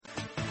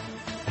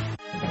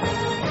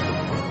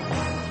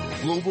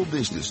Global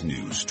business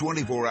news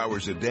 24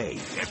 hours a day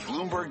at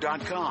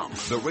Bloomberg.com,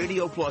 the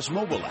Radio Plus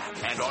mobile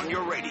app, and on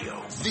your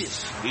radio.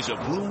 This is a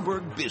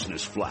Bloomberg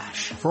Business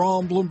Flash.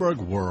 From Bloomberg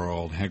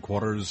World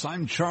headquarters,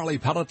 I'm Charlie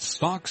Pellet.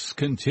 Stocks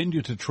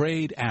continue to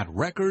trade at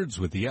records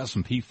with the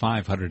S&P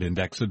 500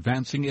 index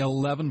advancing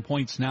 11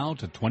 points now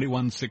to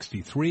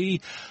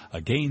 2163,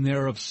 a gain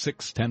there of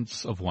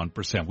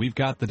 0.6%. We've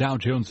got the Dow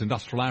Jones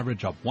Industrial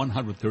Average up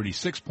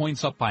 136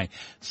 points, up by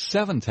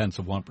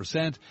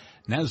 0.7%.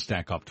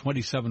 NASDAQ up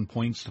 27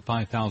 points to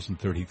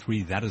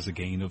 5,033. That is a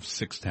gain of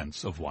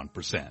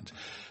 0.6%.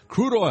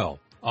 Crude oil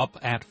up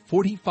at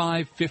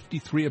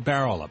 $45.53 a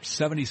barrel, up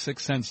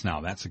 76 cents now.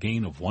 That's a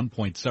gain of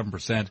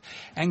 1.7%.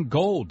 And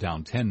gold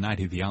down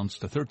 10.90 the ounce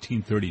to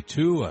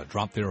 13.32, a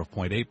drop there of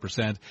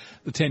 0.8%.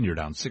 The 10-year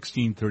down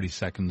 16.30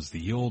 seconds.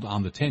 The yield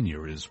on the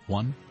 10-year is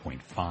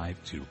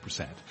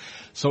 1.52%.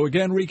 So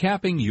again,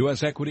 recapping,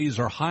 U.S. equities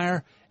are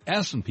higher.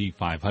 S&P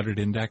 500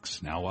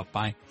 index now up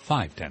by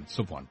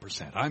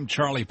 0.5%. I'm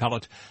Charlie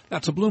Pellet.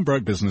 That's a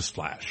Bloomberg Business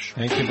Flash.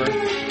 Thank you,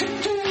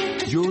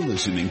 Bert. You're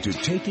listening to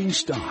Taking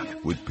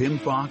Stock with Pim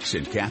Fox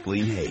and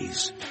Kathleen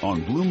Hayes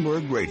on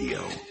Bloomberg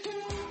Radio.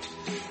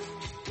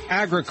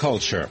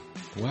 Agriculture.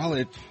 Well,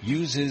 it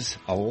uses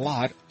a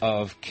lot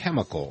of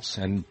chemicals,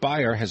 and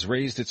Bayer has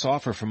raised its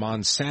offer for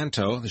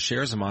Monsanto. The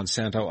shares of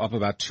Monsanto up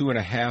about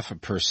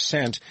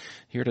 2.5%.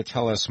 Here to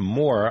tell us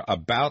more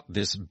about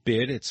this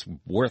bid, it's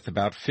worth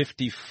about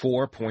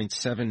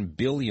 $54.7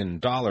 billion,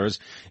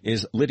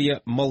 is Lydia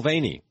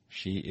Mulvany.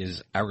 She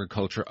is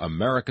Agriculture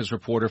America's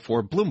reporter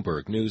for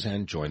Bloomberg News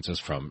and joins us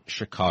from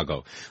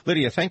Chicago.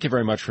 Lydia, thank you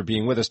very much for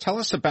being with us. Tell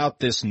us about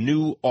this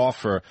new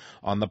offer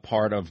on the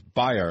part of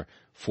Bayer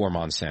for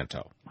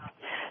Monsanto.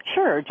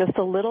 Sure. Just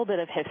a little bit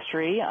of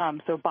history.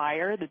 So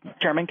Bayer, the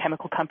German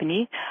chemical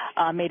company,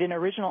 made an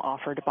original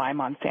offer to buy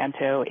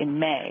Monsanto in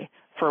May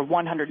for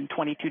 $122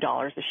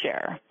 a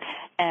share.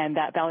 And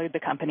that valued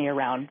the company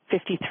around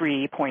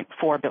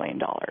 $53.4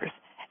 billion.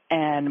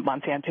 And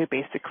Monsanto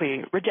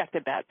basically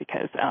rejected that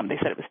because they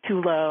said it was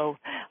too low,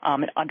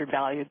 it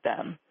undervalued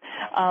them.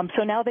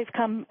 So now they've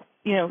come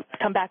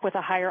back with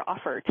a higher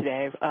offer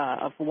today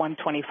of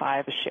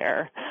 $125 a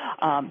share.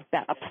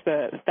 That ups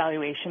the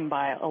valuation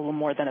by a little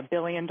more than $1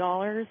 billion,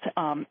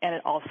 and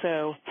it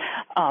also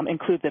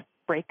includes a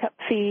breakup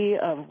fee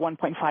of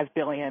 $1.5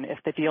 billion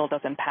if the deal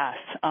doesn't pass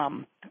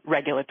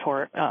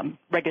regulatory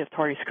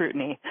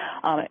scrutiny.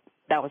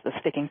 That was the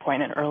sticking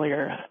point in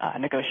earlier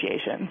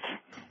negotiations.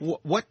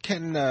 What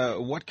can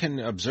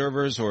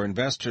observers or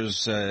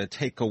investors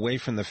take away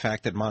from the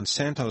fact that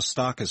Monsanto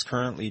stock is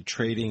currently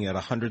trading at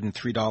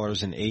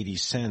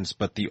 $103.80,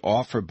 but the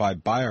offer by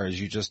Bayer,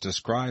 as you just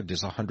described,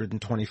 is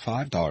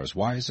 $125?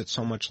 Why is it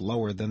so much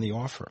lower than the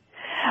offer?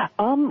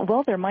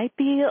 Well, there might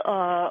be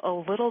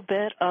a little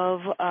bit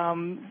of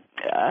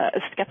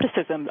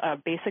skepticism.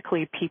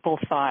 Basically, people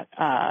thought,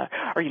 a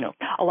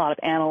lot of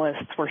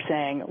analysts were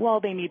saying, well,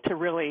 they need to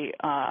really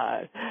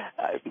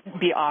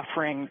be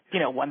offering,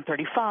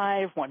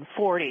 135,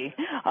 140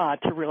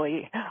 to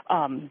really,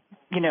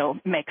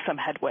 make some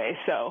headway.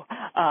 So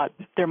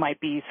there might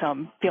be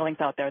some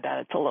feelings out there that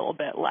it's a little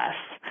bit less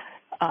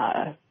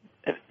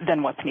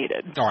than what's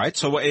needed. All right.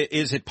 So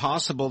is it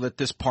possible that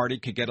this party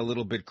could get a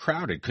little bit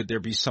crowded? Could there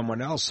be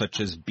someone else, such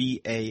as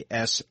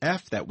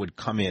BASF, that would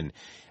come in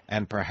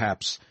and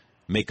perhaps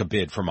make a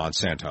bid for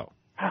Monsanto?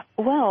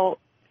 Well,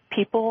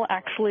 people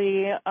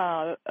actually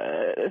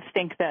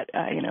think that,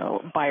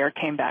 Bayer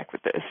came back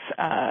with this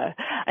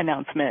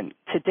announcement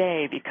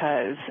today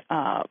because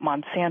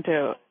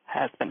Monsanto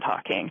has been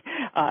talking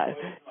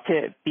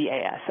to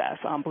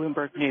BASF.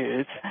 Bloomberg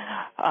News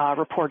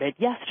reported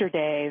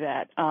yesterday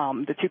that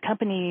the two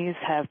companies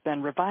have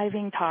been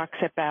reviving talks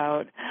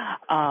about,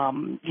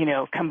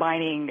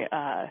 combining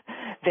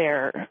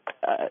their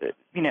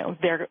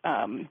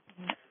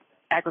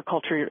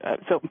agriculture.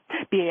 So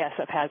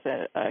BASF has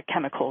a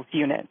chemicals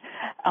unit,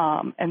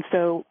 and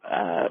so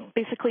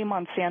basically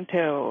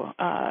Monsanto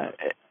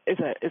is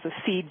a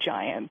seed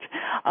giant.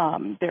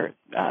 Their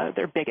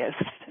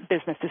biggest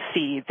business is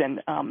seeds,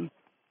 and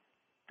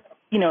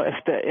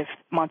if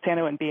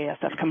Monsanto and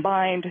BASF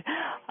combined,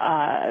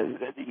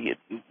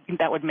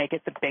 that would make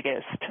it the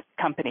biggest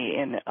company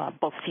in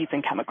both seeds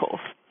and chemicals.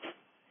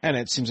 And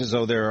it seems as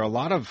though there are a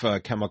lot of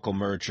chemical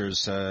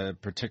mergers,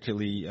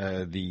 particularly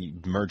the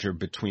merger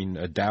between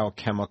Dow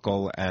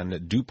Chemical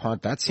and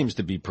DuPont. That seems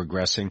to be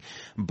progressing.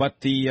 But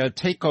the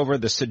takeover,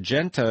 the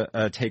Syngenta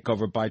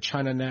takeover by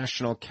China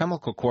National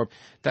Chemical Corp,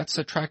 that's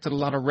attracted a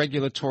lot of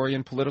regulatory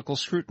and political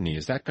scrutiny.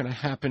 Is that going to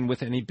happen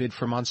with any bid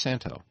for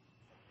Monsanto?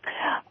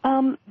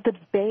 The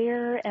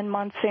Bayer and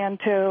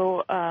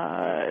Monsanto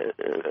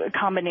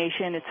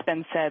combination, it's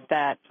been said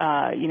that,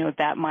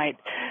 that might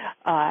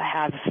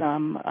have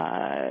some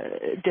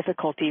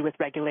difficulty with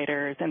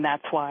regulators, and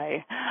that's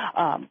why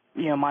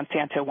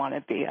Monsanto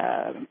wanted the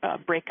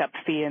breakup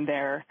fee in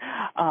there.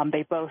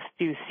 They both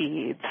do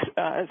seeds,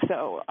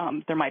 so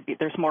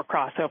there's more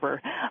crossover.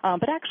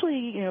 But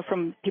actually,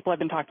 from people I've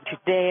been talking to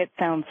today, it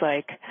sounds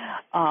like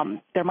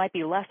there might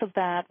be less of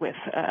that with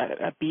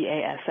a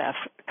BASF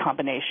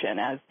combination,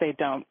 as they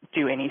don't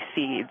do any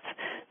seeds.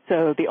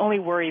 So the only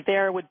worry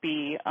there would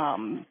be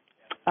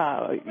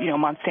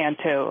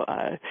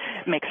Monsanto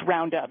makes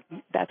Roundup.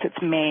 That's its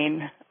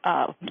main,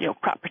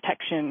 crop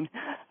protection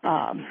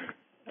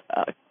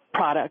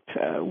product,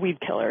 weed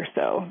killer.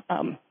 So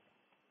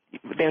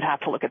they would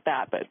have to look at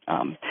that, but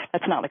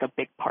that's not like a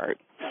big part.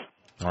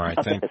 All right.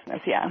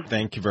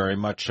 Thank you very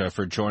much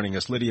for joining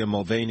us. Lydia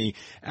Mulvany,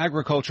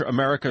 Agriculture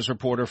America's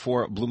reporter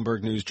for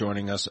Bloomberg News,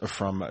 joining us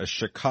from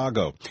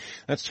Chicago.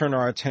 Let's turn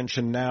our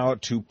attention now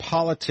to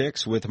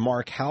politics with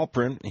Mark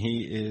Halperin. He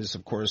is,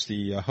 of course,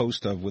 the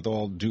host of With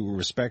All Due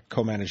Respect,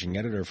 co-managing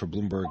editor for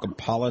Bloomberg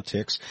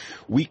Politics.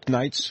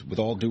 Weeknights, with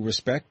all due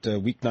respect,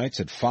 weeknights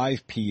at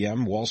 5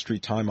 p.m. Wall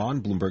Street time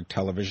on Bloomberg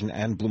Television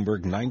and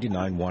Bloomberg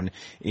 99.1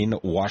 in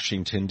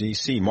Washington,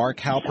 D.C. Mark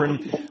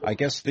Halperin, I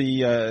guess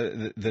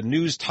the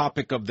news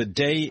topic of the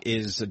day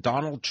is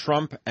Donald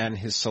Trump and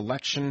his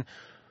selection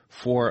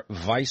for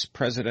vice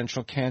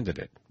presidential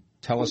candidate.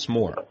 Tell us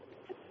more.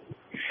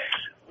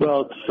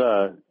 Well,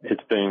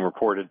 it's being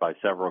reported by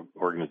several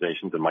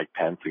organizations that Mike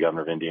Pence, the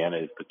governor of Indiana,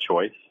 is the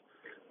choice.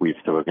 We've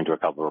spoken to a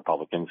couple of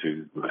Republicans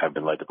who have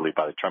been led to believe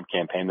by the Trump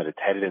campaign that it's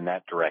headed in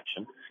that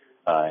direction,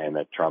 and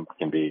that Trump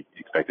can be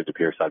expected to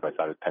appear side by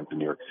side with Pence in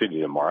New York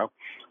City tomorrow.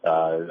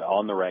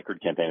 On the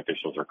record, campaign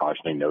officials are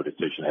cautioning no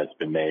decision has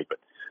been made, but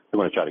they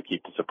want to try to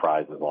keep the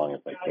surprise as long as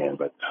they can.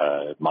 But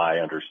my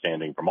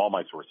understanding from all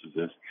my sources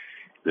is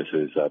this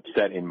is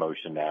set in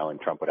motion now,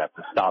 and Trump would have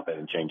to stop it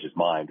and change his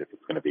mind if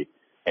it's going to be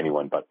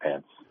anyone but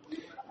Pence.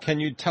 Can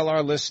you tell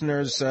our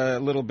listeners a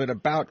little bit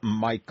about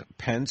Mike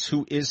Pence?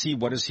 Who is he?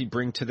 What does he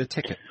bring to the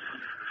ticket?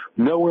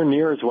 Nowhere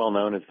near as well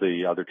known as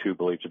the other two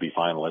believed to be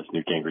finalists,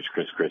 Newt Gingrich,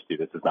 Chris Christie.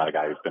 This is not a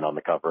guy who's been on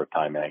the cover of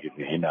Time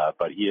magazine,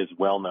 but he is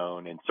well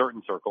known in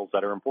certain circles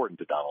that are important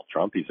to Donald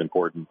Trump. He's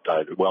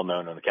well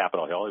known on the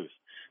Capitol Hill. He was,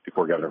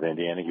 before governor of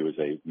Indiana, he was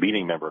a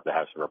leading member of the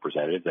House of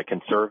Representatives, a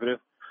conservative,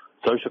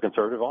 social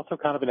conservative, also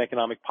kind of an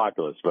economic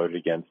populist, voted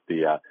against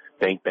the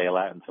bank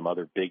bailout and some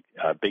other big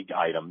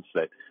items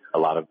that a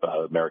lot of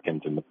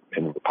Americans and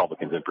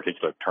Republicans in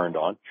particular have turned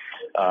on.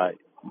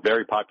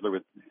 Very popular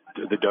with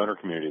the donor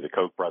community, the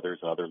Koch brothers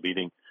and other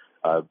leading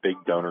big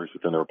donors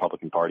within the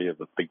Republican Party. I'm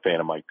a big fan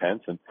of Mike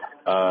Pence, and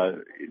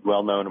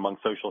well known among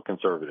social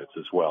conservatives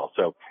as well.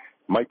 So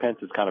Mike Pence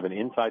is kind of an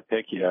inside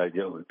pick.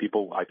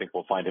 People, I think,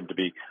 will find him to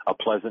be a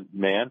pleasant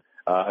man,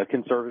 a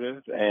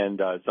conservative,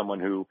 and someone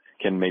who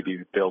can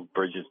maybe build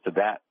bridges to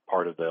that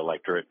part of the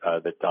electorate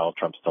that Donald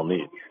Trump still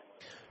needs.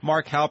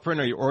 Mark Halperin,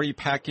 are you already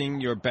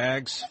packing your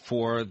bags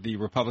for the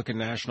Republican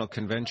National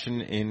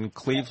Convention in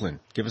Cleveland?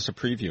 Give us a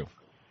preview.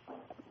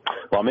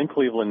 Well, I'm in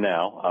Cleveland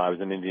now. I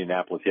was in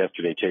Indianapolis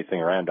yesterday chasing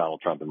around Donald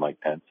Trump and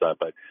Mike Pence.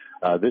 But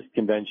this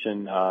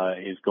convention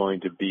is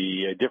going to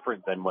be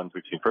different than ones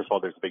we've seen. First of all,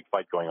 there's a big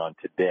fight going on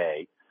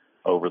today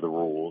over the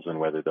rules and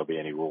whether there'll be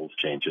any rules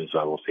changes.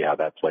 We'll see how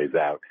that plays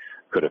out.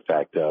 Could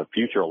affect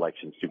future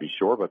elections, to be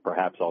sure, but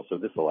perhaps also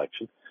this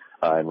election.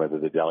 And whether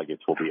the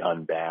delegates will be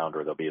unbound, or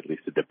there'll be at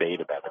least a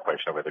debate about the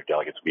question of whether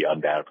delegates will be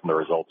unbound from the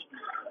results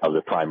of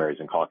the primaries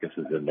and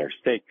caucuses in their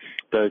state.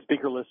 The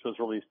speaker list was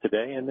released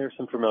today, and there's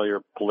some familiar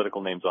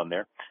political names on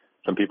there,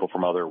 some people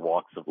from other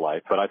walks of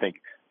life. But I think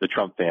the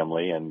Trump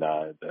family and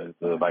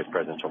the vice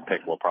presidential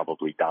pick will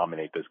probably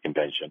dominate this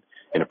convention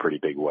in a pretty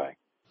big way.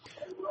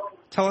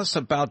 Tell us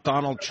about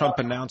Donald Trump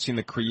announcing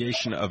the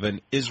creation of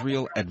an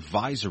Israel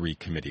Advisory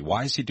Committee.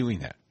 Why is he doing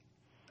that?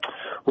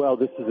 Well,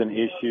 this is an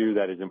issue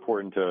that is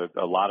important to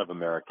a lot of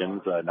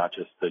Americans, not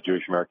just the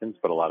Jewish Americans,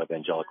 but a lot of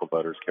evangelical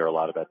voters care a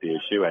lot about the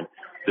issue. And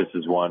this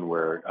is one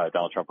where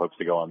Donald Trump hopes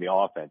to go on the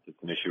offense. It's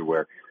an issue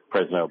where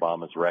President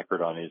Obama's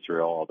record on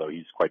Israel, although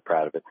he's quite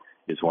proud of it,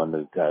 is one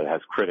that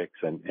has critics.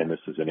 And this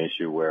is an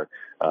issue where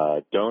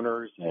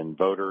donors and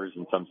voters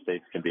in some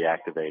states can be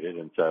activated.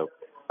 And so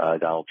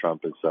Donald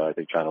Trump is, I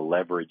think, trying to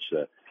leverage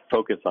the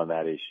focus on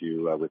that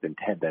issue with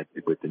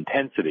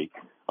intensity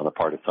on the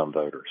part of some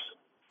voters.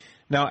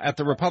 Now, at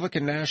the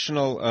Republican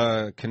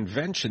National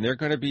Convention, there are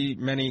going to be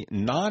many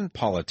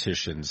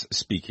non-politicians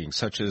speaking,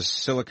 such as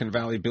Silicon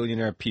Valley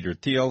billionaire Peter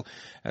Thiel,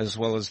 as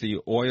well as the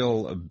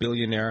oil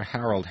billionaire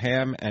Harold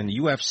Hamm, and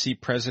UFC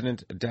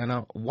President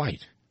Dana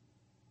White.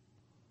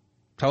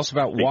 Tell us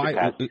about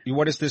why.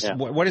 What does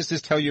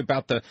this tell you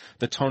about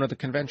the tone of the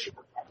convention?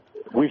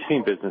 We've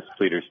seen business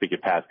leaders speak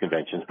at past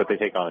conventions, but they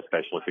take on a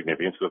special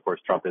significance because, of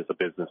course, Trump is a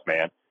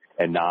businessman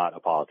and not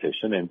a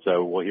politician. And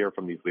so we'll hear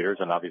from these leaders.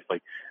 And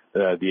obviously,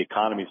 the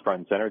economy is front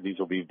and center. These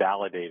will be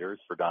validators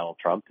for Donald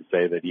Trump to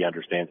say that he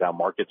understands how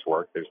markets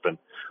work. There's been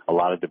a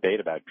lot of debate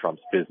about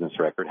Trump's business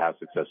record. How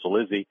successful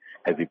is he?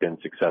 Has he been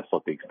successful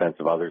at the expense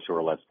of others who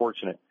are less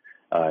fortunate?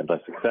 and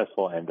less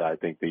successful. And I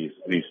think these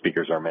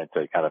speakers are meant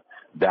to kind of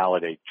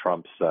validate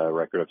Trump's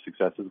record of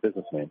success as a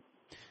businessman.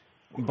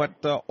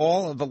 But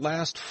all of the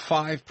last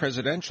 5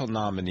 presidential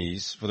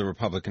nominees for the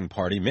Republican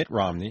Party, Mitt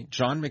Romney,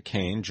 John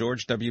McCain,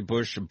 George W.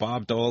 Bush,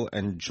 Bob Dole,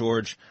 and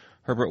George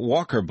Herbert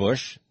Walker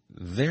Bush,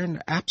 they're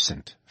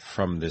absent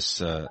from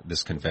this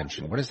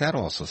convention. What does that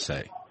also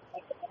say?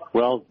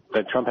 Well,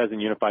 that Trump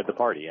hasn't unified the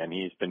party, and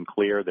he's been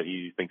clear that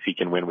he thinks he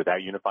can win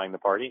without unifying the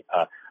party.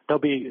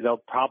 There'll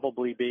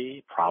probably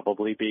be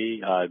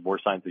more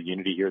signs of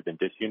unity here than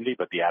disunity,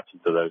 but the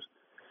absence of those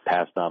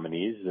past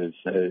nominees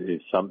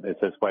it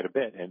says quite a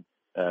bit. And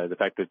the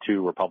fact that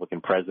 2 Republican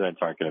presidents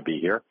aren't going to be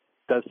here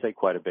does say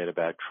quite a bit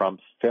about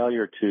Trump's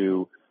failure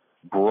to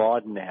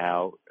broaden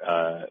out,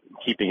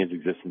 keeping his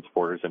existing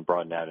supporters and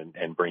broaden out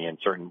and bring in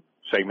certain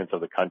segments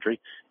of the country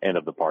and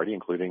of the party,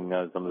 including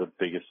some of the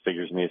biggest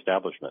figures in the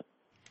establishment.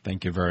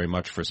 Thank you very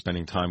much for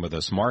spending time with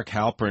us. Mark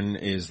Halperin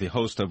is the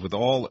host of With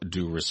All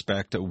Due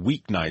Respect,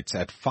 weeknights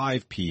at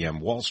 5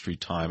 p.m. Wall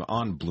Street time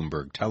on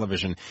Bloomberg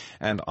Television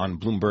and on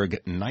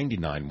Bloomberg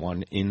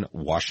 99.1 in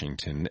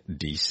Washington,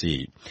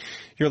 D.C.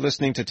 You're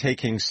listening to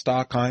Taking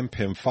Stock. I'm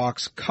Pim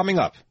Fox. Coming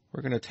up,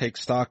 we're going to take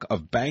stock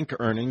of bank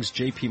earnings.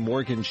 J.P.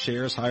 Morgan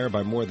shares higher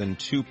by more than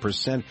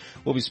 2%.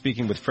 We'll be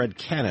speaking with Fred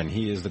Cannon.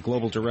 He is the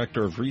Global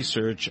Director of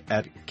Research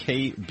at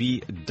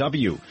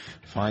KBW.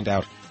 Find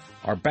out,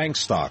 are bank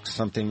stocks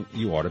something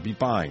you ought to be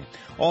buying?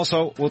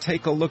 Also, we'll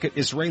take a look at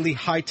Israeli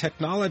high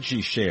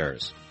technology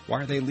shares.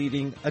 Why are they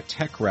leading a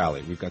tech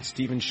rally? We've got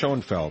Stephen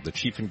Schoenfeld, the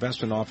Chief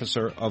Investment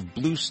Officer of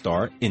Blue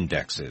Star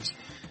Indexes.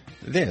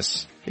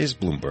 This is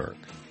Bloomberg.